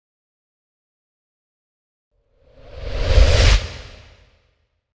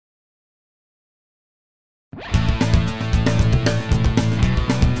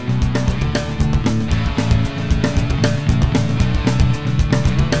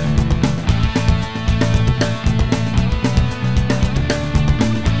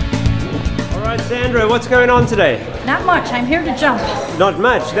Sandra, what's going on today? Not much. I'm here to jump. Not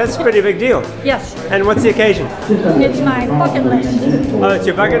much. That's a pretty big deal. Yes. And what's the occasion? It's my bucket list. Oh, it's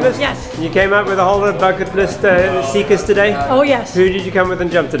your bucket list? Yes. You came up with a whole lot of bucket list seekers today? Oh, yes. Who did you come with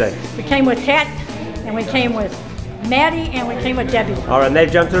and jump today? We came with Kat, and we came with Maddie, and we came with Debbie. All right, and they've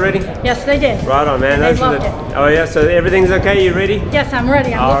jumped already? Yes, they did. Right on, man. And they loved it. Oh, yeah, so everything's okay? You ready? Yes, I'm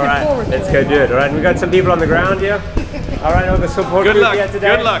ready. I'm looking forward to it. Let's go do it. All right, we got some people on the ground here. All right, all the support group here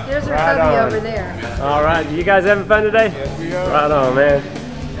today. Good luck. There's our hubby over there. All right, you guys having fun today? Yes, we are. Right on, man.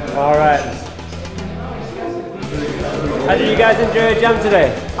 All right. How did you guys enjoy your jump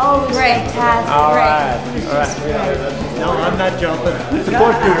today? Oh, great, Taz. All great. right. All right. No, I'm not jumping.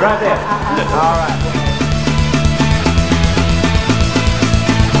 Support group right there. All right.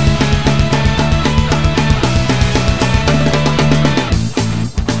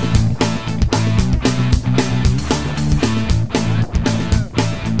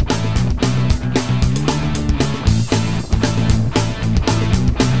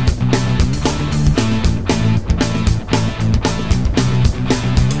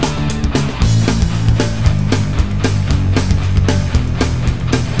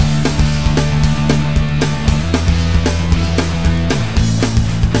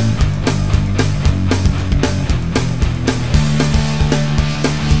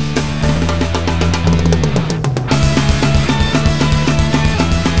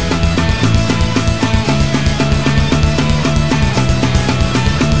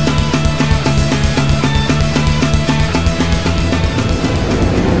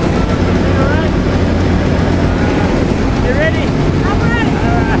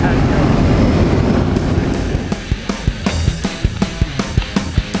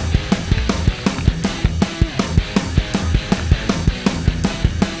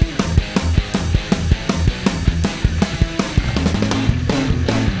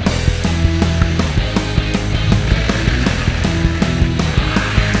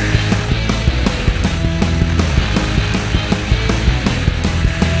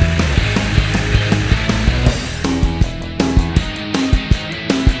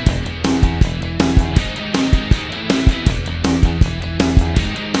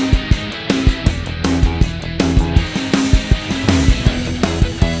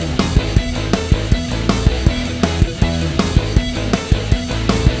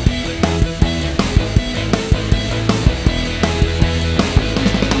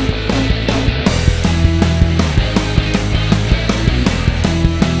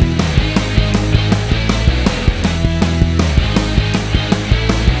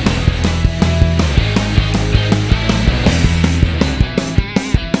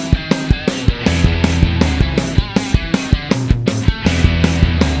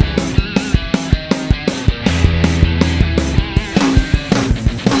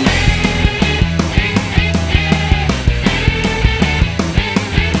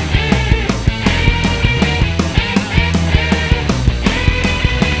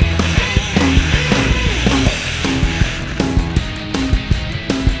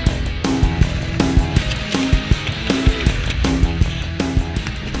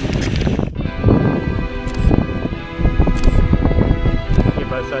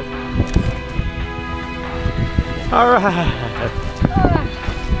 All right.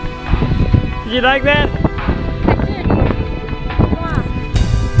 Did you like that? I did. Wow.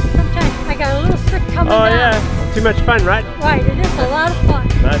 Sometimes I got a little sick coming down. Oh yeah, too much fun, right? Right, it is a lot of fun.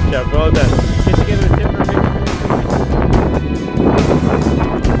 Nice job.